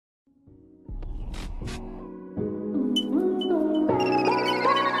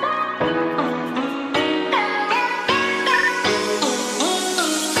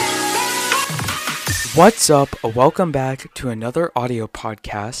What's up? Welcome back to another audio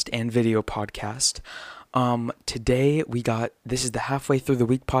podcast and video podcast. Today this is the halfway through the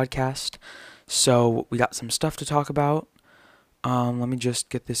week podcast, so we got some stuff to talk about. Let me just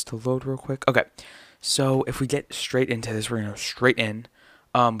get this to load real quick. Okay, so if we get straight into this, we're gonna go straight in.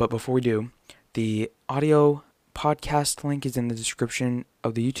 But before we do, the audio podcast link is in the description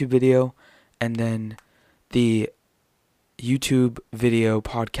of the YouTube video, and then the YouTube video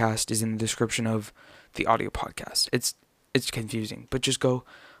podcast is in the description of the audio podcast. It's confusing, but just go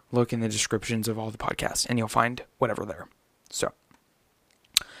look in the descriptions of all the podcasts and you'll find whatever there. So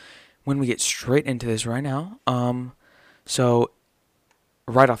when we get straight into this right now, so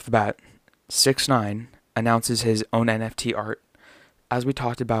right off the bat, 6ix9ine announces his own NFT art. As we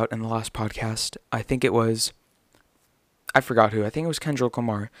talked about in the last podcast, I think it was Kendrick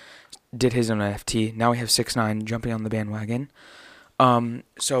Lamar did his own NFT. Now we have 6ix9ine jumping on the bandwagon.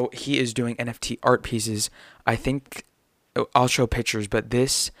 So he is doing NFT art pieces. I think I'll show pictures, but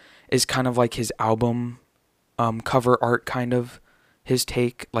this is kind of like his album cover art, kind of his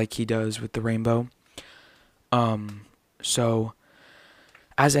take, like he does with the rainbow. So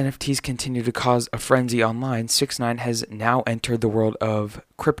as NFTs continue to cause a frenzy online, 6ix9ine has now entered the world of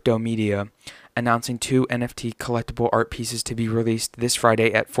crypto media, announcing 2 NFT collectible art pieces to be released this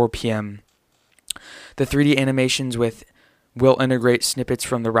Friday at 4 p.m. The 3D animations will integrate snippets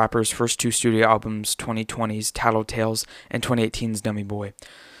from the rapper's first 2 studio albums, 2020's Tattletales and 2018's Dummy Boy.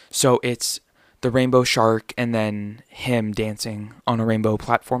 So it's the rainbow shark and then him dancing on a rainbow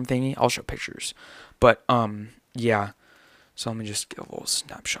platform thingy. I'll show pictures. But, yeah. So let me just get a little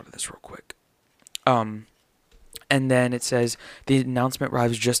snapshot of this real quick. And then it says, the announcement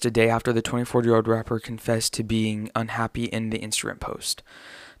arrives just a day after the 24-year-old rapper confessed to being unhappy in the Instagram post.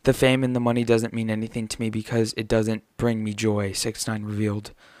 The fame and the money doesn't mean anything to me because it doesn't bring me joy, 6ix9ine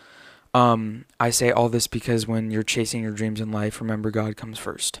revealed. I say all this because when you're chasing your dreams in life, remember God comes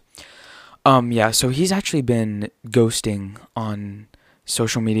first. Yeah, so he's actually been ghosting on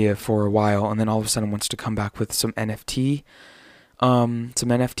social media for a while, and then all of a sudden wants to come back with some NFTs,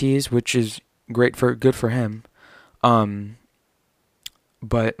 which is good for him.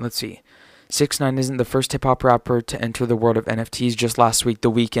 But let's see. 6ix9ine isn't the first hip-hop rapper to enter the world of NFTs. Just last week, The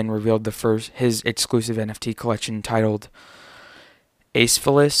Weeknd revealed his exclusive NFT collection titled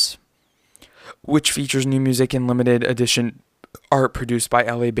Acephalus, which features new music and limited edition art produced by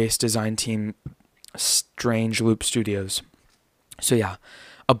LA-based design team Strange Loop Studios. So yeah,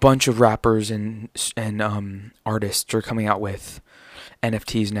 a bunch of rappers and artists are coming out with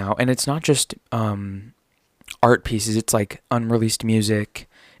NFTs now, and it's not just art pieces. It's like unreleased music.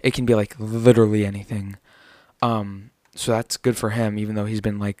 It can be like literally anything. So that's good for him, even though he's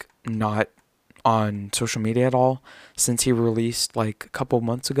been like not on social media at all since he released like a couple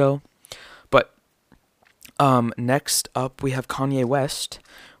months ago. But next up we have Kanye West,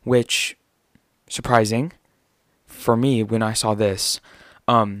 which surprising for me when I saw this.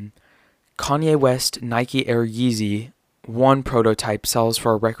 Kanye West Nike Air Yeezy 1 prototype sells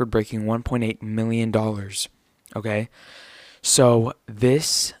for a record-breaking $1.8 million. Okay? So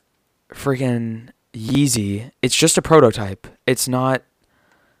this freaking Yeezy, it's just a prototype. It's not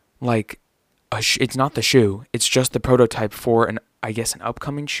like it's not the shoe. It's just the prototype for an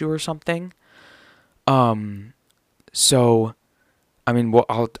upcoming shoe or something. So I mean,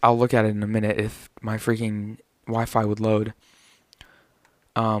 I'll look at it in a minute if my freaking Wi-Fi would load.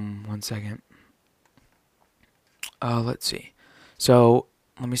 1 second. Let's see. So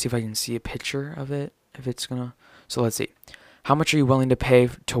let me see if I can see a picture of it. So let's see. How much are you willing to pay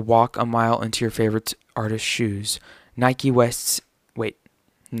to walk a mile into your favorite artist's shoes? Kanye West,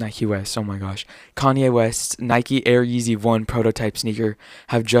 oh my gosh. Kanye West's Nike Air Yeezy 1 prototype sneaker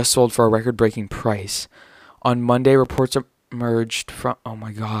have just sold for a record-breaking price. On Monday, reports emerged from, oh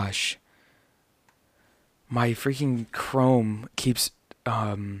my gosh. My freaking Chrome keeps,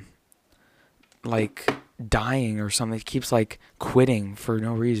 like, dying or something. It keeps, like, quitting for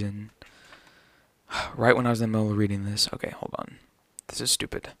no reason. Right when I was in the middle of reading this. Okay, hold on. This is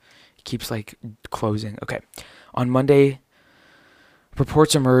stupid. It keeps, like, closing. Okay. On Monday,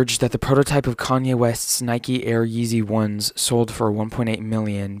 reports emerged that the prototype of Kanye West's Nike Air Yeezy 1s sold for $1.8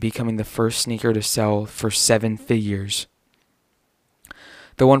 million, becoming the first sneaker to sell for 7 figures.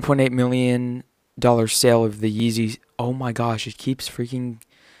 The $1.8 million sale of the Yeezy... Oh my gosh, it keeps freaking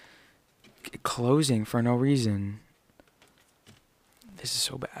closing for no reason. This is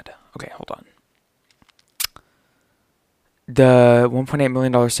so bad. Okay, hold on. The $1.8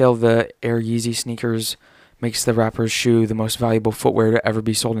 million sale of the Air Yeezy sneakers makes the rapper's shoe the most valuable footwear to ever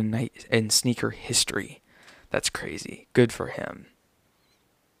be sold in sneaker history. That's crazy. Good for him.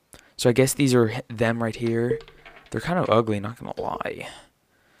 So I guess these are them right here. They're kind of ugly, not gonna lie.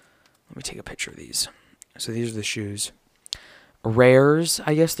 Let me take a picture of these. So these are the shoes. Rares,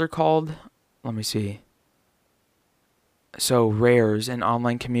 I guess they're called. Let me see. So Rares, an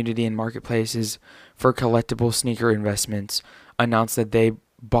online community and marketplaces for collectible sneaker investments, announced that they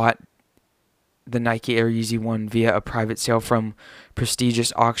bought the Nike Air Yeezy 1 via a private sale from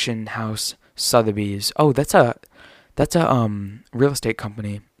prestigious auction house Sotheby's. Oh, that's a real estate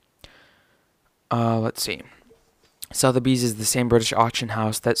company. Let's see. Sotheby's is the same British auction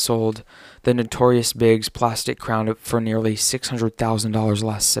house that sold the Notorious Big's plastic crown for nearly $600,000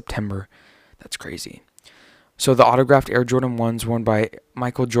 last September. That's crazy. So the autographed Air Jordan 1s worn by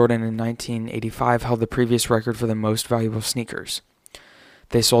Michael Jordan in 1985 held the previous record for the most valuable sneakers.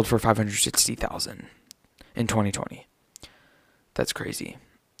 They sold for $560,000 in 2020. That's crazy.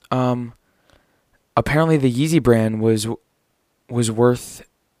 Apparently the Yeezy brand was worth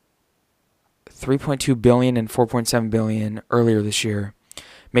 $3.2 billion and $4.7 billion earlier this year,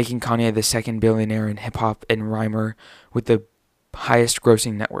 making Kanye the second billionaire in hip hop and rhymer with the highest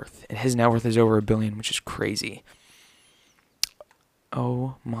grossing net worth. And his net worth is over $1 billion, which is crazy.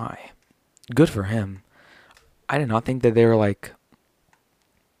 Oh my. Good for him. I did not think that they were like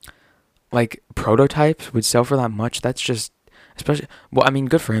prototypes would sell for that much. That's just, especially, well, I mean,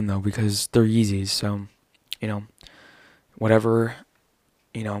 good for him though, because they're Yeezys. So, whatever,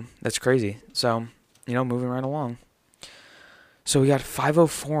 that's crazy. So, moving right along. So we got 50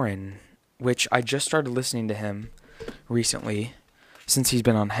 Foreign, which I just started listening to him recently, since he's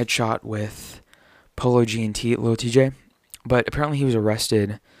been on Headshot with Polo G and Lil TJ. But apparently he was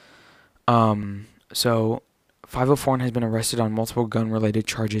arrested. So 50 Foreign has been arrested on multiple gun-related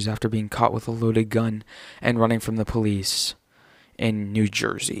charges after being caught with a loaded gun and running from the police in New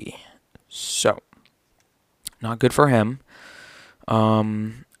Jersey. So, not good for him.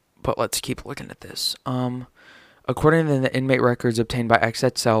 But let's keep looking at this. According to the inmate records obtained by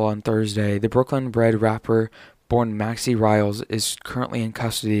XXL on Thursday, the Brooklyn-bred rapper born Maxi Riles is currently in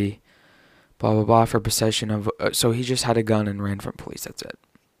custody, blah, blah, blah, for possession of... so he just had a gun and ran from police. That's it.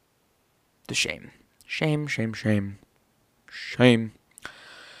 The shame. Shame, shame, shame. Shame.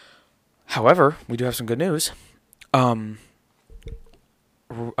 However, we do have some good news. Lil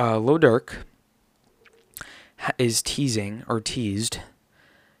Durk is teased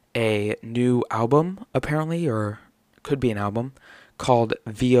a new album, apparently, or could be an album, called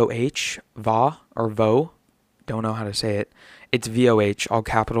VOH, or VO. Don't know how to say it. It's VOH, all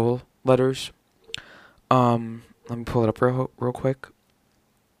capital letters. Let me pull it up real quick.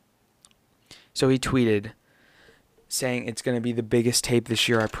 So he tweeted saying it's going to be the biggest tape this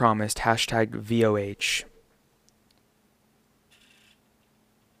year, I promised. Hashtag VOH.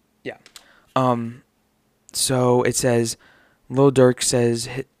 Yeah. So it says Lil Durk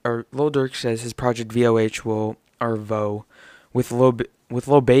says his project VOH VO with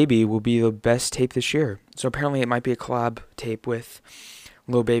Lil Baby will be the best tape this year. So apparently it might be a collab tape with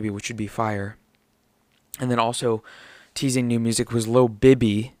Lil Baby, which would be fire. And then also teasing new music was Lil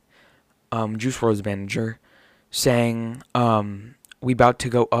Bibby, Juice WRLD's manager, saying, we about to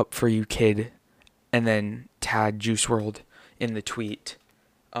go up for you, kid, and then tag Juice WRLD in the tweet,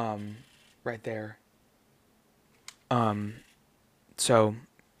 right there. So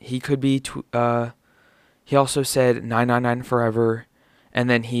he could be, he also said 999 forever, and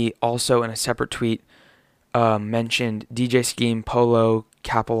then he also, in a separate tweet, mentioned DJ Scheme, Polo,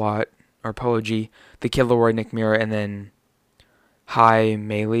 Capalot, or Polo G, The Kid Laroi, Nick Mira, and then Hi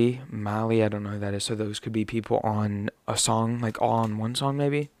Mali, I don't know who that is, so those could be people on a song, like all on one song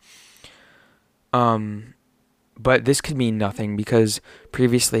maybe. But this could mean nothing because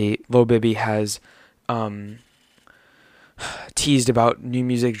previously Lil Bibby has teased about new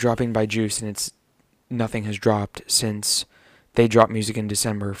music dropping by Juice, and nothing has dropped since they dropped music in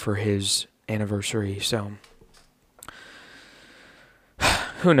December for his anniversary. So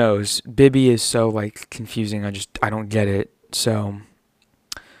who knows? Bibby is so confusing. I don't get it. So,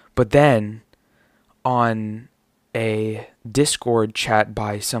 but then on a Discord chat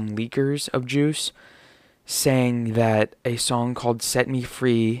by some leakers of Juice, saying that a song called Set Me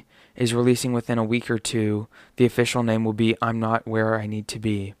Free is releasing within a week or two. The official name will be I'm Not Where I Need to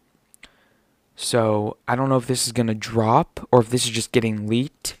Be. So I don't know if this is going to drop or if this is just getting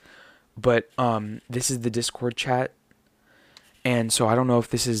leaked, but this is the Discord chat. And so I don't know if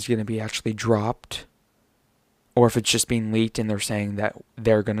this is going to be actually dropped or if it's just being leaked and they're saying that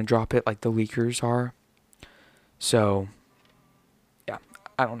they're going to drop it like the leakers are. So, yeah,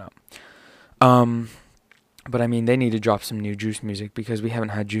 I don't know. But I mean, they need to drop some new Juice music because we haven't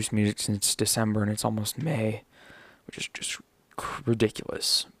had Juice music since December and it's almost May, which is just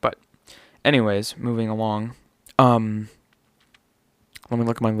ridiculous. But Anyways, moving along. Let me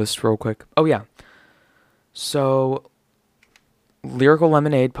look at my list real quick. Oh yeah. So Lyrical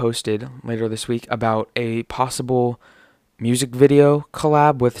Lemonade posted later this week about a possible music video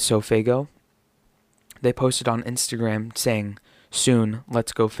collab with Sofago. They posted on Instagram saying, "Soon,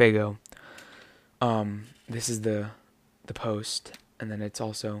 let's go Fago." This is the post, and then it's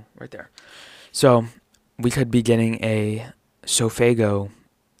also right there. So we could be getting a Sofago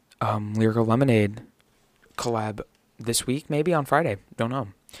Lyrical Lemonade collab this week, maybe on Friday. Don't know,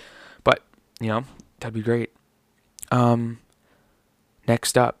 but that'd be great.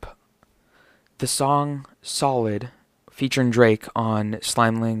 Next up, the song "Solid" featuring Drake on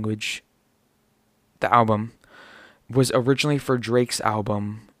Slime Language, the album, was originally for Drake's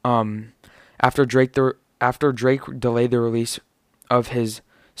album. After Drake delayed the release of his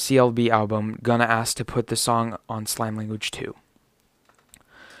CLB album, Gunna asked to put the song on Slime Language 2.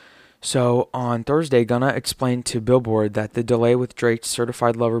 So on Thursday, Gunna explained to Billboard that the delay with Drake's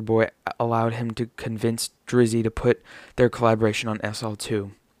Certified Lover Boy allowed him to convince Drizzy to put their collaboration on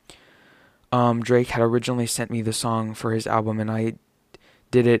SL2. Drake had originally sent me the song for his album, and I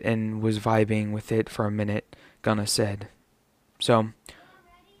did it and was vibing with it for a minute, Gunna said. So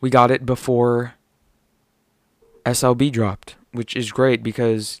we got it before SLB dropped, which is great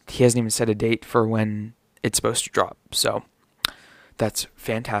because he hasn't even set a date for when it's supposed to drop. So that's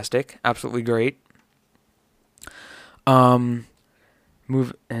fantastic. Absolutely great. Moving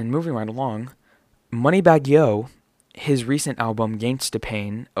right along, Moneybagg Yo, his recent album Gangsta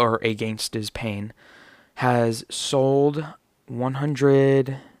Pain, or A Gangsta's Pain, has sold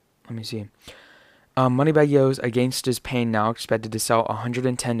 100. Let me see. Moneybagg Yo's A Gangsta's Pain now expected to sell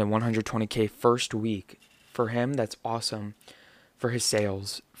 110 to 120K first week. For him, that's awesome. For his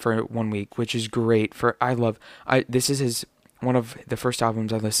sales for 1 week, which is great. This is one of the first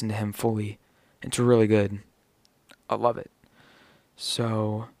albums I listened to him fully. It's really good. I love it.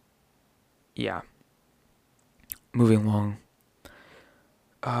 So, yeah. Moving along.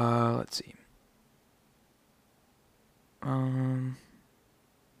 Let's see. I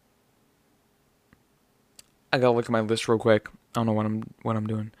gotta look at my list real quick. I don't know what I'm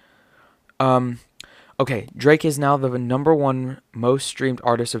doing. Okay, Drake is now the number one most streamed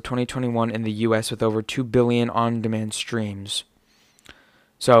artist of 2021 in the U.S. with over 2 billion on-demand streams.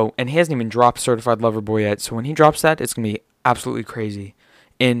 So, and he hasn't even dropped Certified Lover Boy yet. So when he drops that, it's gonna be absolutely crazy,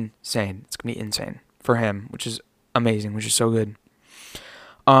 insane. It's gonna be insane for him, which is amazing, which is so good.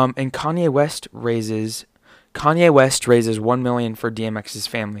 And Kanye West raises $1 million for DMX's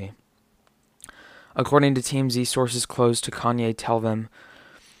family. According to TMZ, sources close to Kanye tell them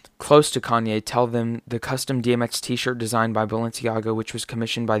the custom DMX t-shirt designed by Balenciaga, which was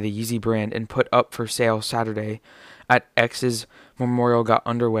commissioned by the Yeezy brand and put up for sale Saturday at X's memorial got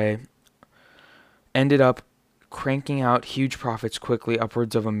underway, ended up cranking out huge profits quickly,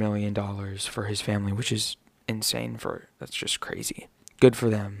 upwards of $1 million for his family, which is insane. That's just crazy. Good for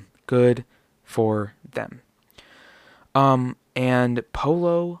them. Good for them. And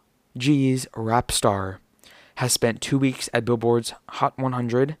Polo G's Rap Star has spent 2 weeks at Billboard's Hot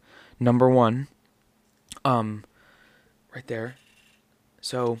 100, number one. Right there.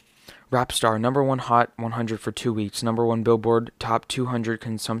 So, Rap Star, number one Hot 100 for 2 weeks, number one Billboard Top 200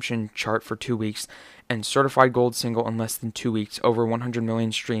 consumption chart for 2 weeks, and certified gold single in less than 2 weeks, over 100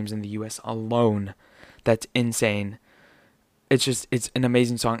 million streams in the U.S. alone. That's insane. It's an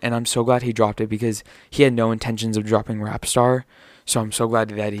amazing song, and I'm so glad he dropped it because he had no intentions of dropping Rap Star. So I'm so glad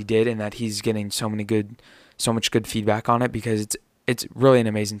that he did, and that he's getting so much good feedback on it, because it's really an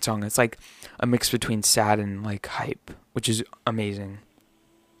amazing song. It's like a mix between sad and like hype, which is amazing.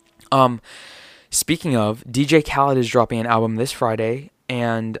 Speaking of, DJ Khaled is dropping an album this Friday,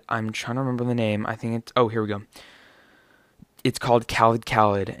 and I'm trying to remember the name. I think here we go. It's called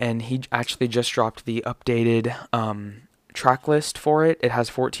Khaled, and he actually just dropped the updated track list for it. It has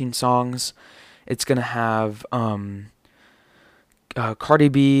 14 songs. It's gonna have Cardi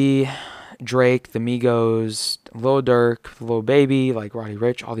B, Drake, the Migos, Lil Durk, Lil Baby, like Roddy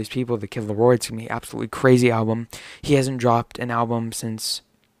Ricch, all these people, the Kid Laroi. It's gonna be an absolutely crazy album. He hasn't dropped an album since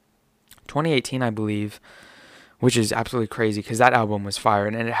 2018, I believe, which is absolutely crazy because that album was fire,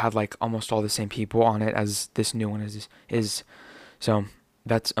 and it had like almost all the same people on it as this new one is. So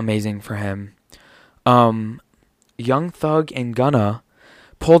that's amazing for him. Young Thug and Gunna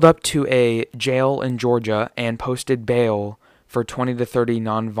pulled up to a jail in Georgia and posted bail for 20 to 30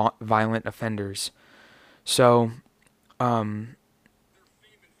 non-violent offenders. So, let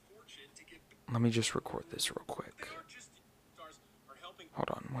me just record this real quick. Hold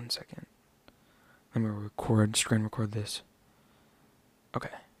on 1 second. Let me screen record this. Okay.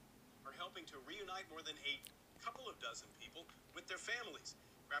 families.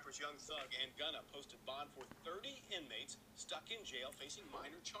 Rappers Young Thug and Gunna posted bond for 30 inmates stuck in jail facing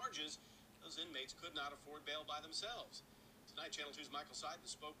minor charges. Those inmates could not afford bail by themselves. Tonight, Channel 2's Michael Seiden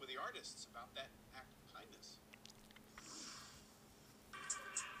spoke with the artists about that act of kindness.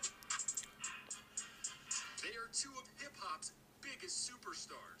 They are two of hip-hop's biggest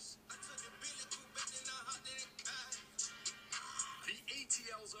superstars. The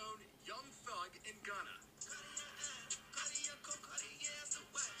ATL's own Young Thug and Gunna.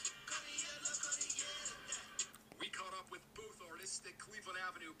 We caught up with both artists at Cleveland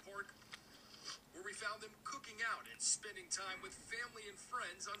Avenue Park, where we found them cooking out and spending time with family and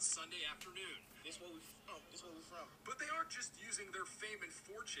friends on Sunday afternoon. This is where we from. But they aren't just using their fame and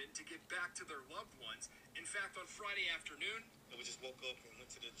fortune to get back to their loved ones. In fact, on Friday afternoon, we just woke up and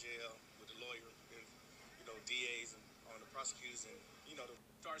went to the jail with the lawyer and, DAs and the prosecutors and, the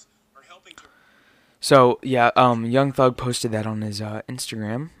stars are helping to. So yeah, Young Thug posted that on his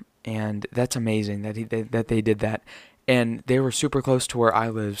Instagram, and that's amazing that they did that, and they were super close to where I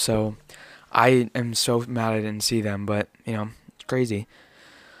live, so I am so mad I didn't see them, but it's crazy.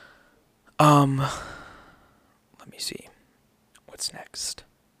 Let me see, what's next?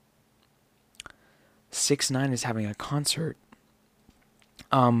 6ix9ine is having a concert,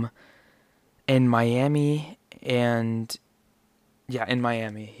 in Miami, and yeah, in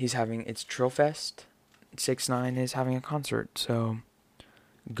Miami, it's Trillfest. 6ix9ine is having a concert, so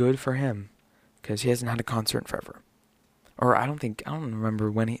good for him, because he hasn't had a concert in forever. Or I don't remember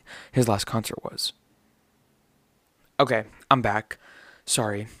when his last concert was. Okay, I'm back.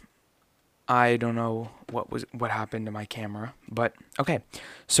 Sorry. I don't know what happened to my camera, but okay.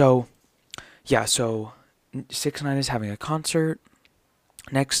 So 6ix9ine is having a concert.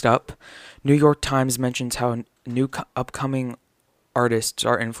 Next up, New York Times mentions how new upcoming artists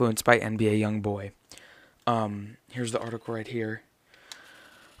are influenced by NBA YoungBoy. Here's the article right here.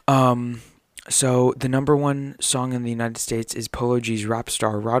 So the number one song in the United States is Polo G's Rap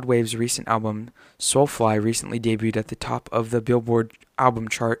Star. Rod Wave's recent album, Soulfly, recently debuted at the top of the Billboard album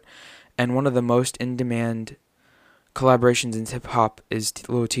chart, and one of the most in-demand collaborations in hip-hop is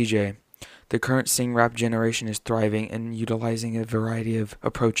Lil TJ. The current sing-rap generation is thriving and utilizing a variety of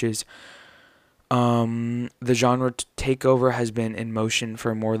approaches. The genre takeover has been in motion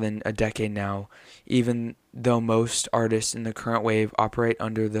for more than a decade now, even though most artists in the current wave operate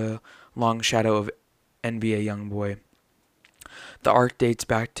under the long shadow of NBA YoungBoy. The arc dates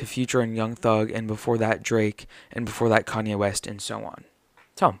back to Future and Young Thug, and before that Drake, and before that Kanye West, and so on.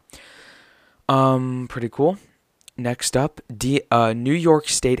 So, pretty cool. Next up, New York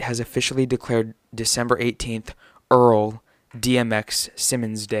State has officially declared December 18th Earl DMX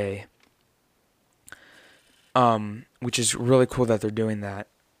Simmons Day. Which is really cool that they're doing that.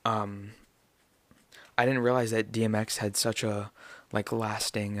 I didn't realize that DMX had such a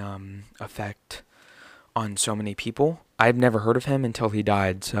lasting effect on so many people. I'd never heard of him until he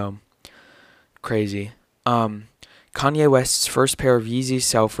died, so crazy. Kanye West's first pair of Yeezys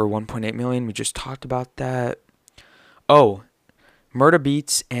sell for $1.8 million. We just talked about that. Oh, Murda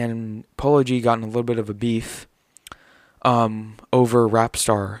Beats and Polo G got in a little bit of a beef over Rap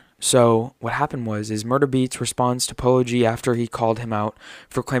Star. So what happened was Murda Beats responds to Polo G after he called him out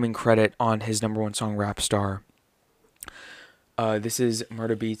for claiming credit on his number one song, Rap Star. This is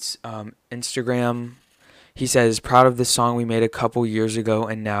Murda Beats' Instagram. He says, "Proud of this song we made a couple years ago,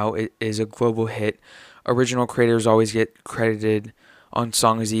 and now it is a global hit. Original creators always get credited on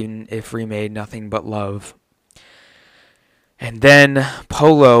songs even if remade, nothing but love." And then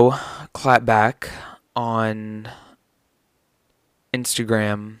Polo clapped back on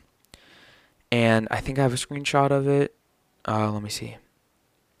Instagram, and I think I have a screenshot of it. Let me see.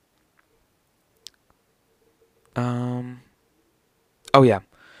 Oh yeah.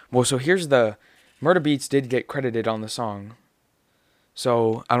 Well, so here's the Murda Beats did get credited on the song.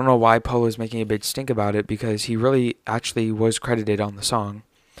 So I don't know why Polo's making a big stink about it, because he really actually was credited on the song.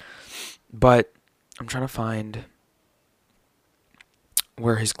 But I'm trying to find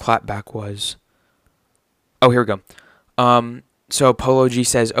where his clapback was. Oh, here we go. So Polo G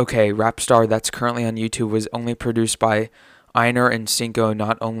says, "Okay, Rap Star that's currently on YouTube was only produced by Einer and Cinco.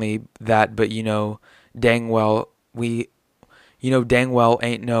 Not only that, but dang well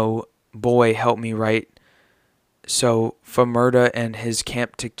ain't no boy help me write. So for Murda and his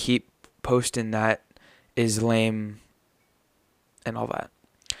camp to keep posting that is lame," and all that.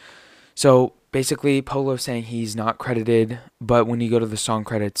 So basically, Polo's saying he's not credited, but when you go to the song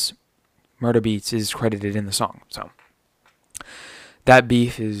credits, Murda Beats is credited in the song. So that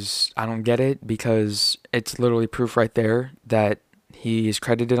beef is, I don't get it, because it's literally proof right there that he is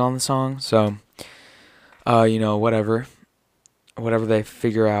credited on the song. So, whatever. whatever they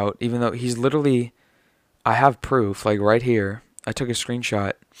figure out, even though he's literally, I have proof, like right here. I took a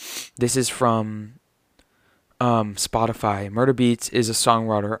screenshot. This is from Spotify. Murda Beats is a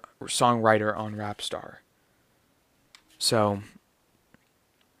songwriter on Rapstar. So,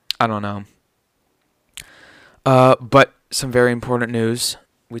 I don't know. But some very important news.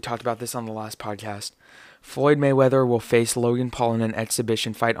 We talked about this on the last podcast. Floyd Mayweather will face Logan Paul in an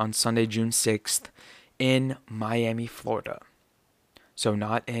exhibition fight on Sunday, June 6th in Miami, Florida. So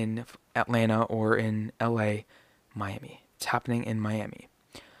not in Atlanta or in LA, Miami. It's happening in Miami.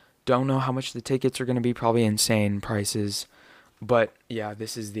 Don't know how much the tickets are going to be. Probably insane prices. But yeah,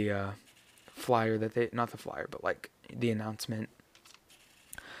 this is the flyer that they, not the flyer, but like the announcement.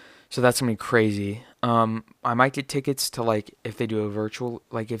 So that's going to be crazy. I might get tickets to, like, if they do a virtual,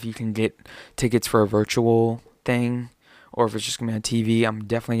 like, if you can get tickets for a virtual thing, or if it's just going to be on TV, I'm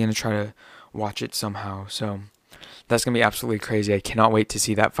definitely going to try to watch it somehow. So that's going to be absolutely crazy. I cannot wait to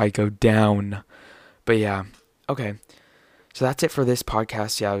see that fight go down. But yeah, okay. So that's it for this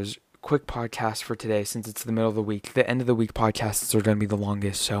podcast. Yeah, it was a quick podcast for today since it's the middle of the week. The end of the week podcasts are going to be the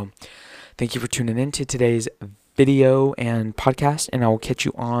longest. So thank you for tuning in to today's video and podcast, and I will catch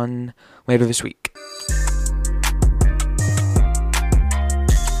you on later this week.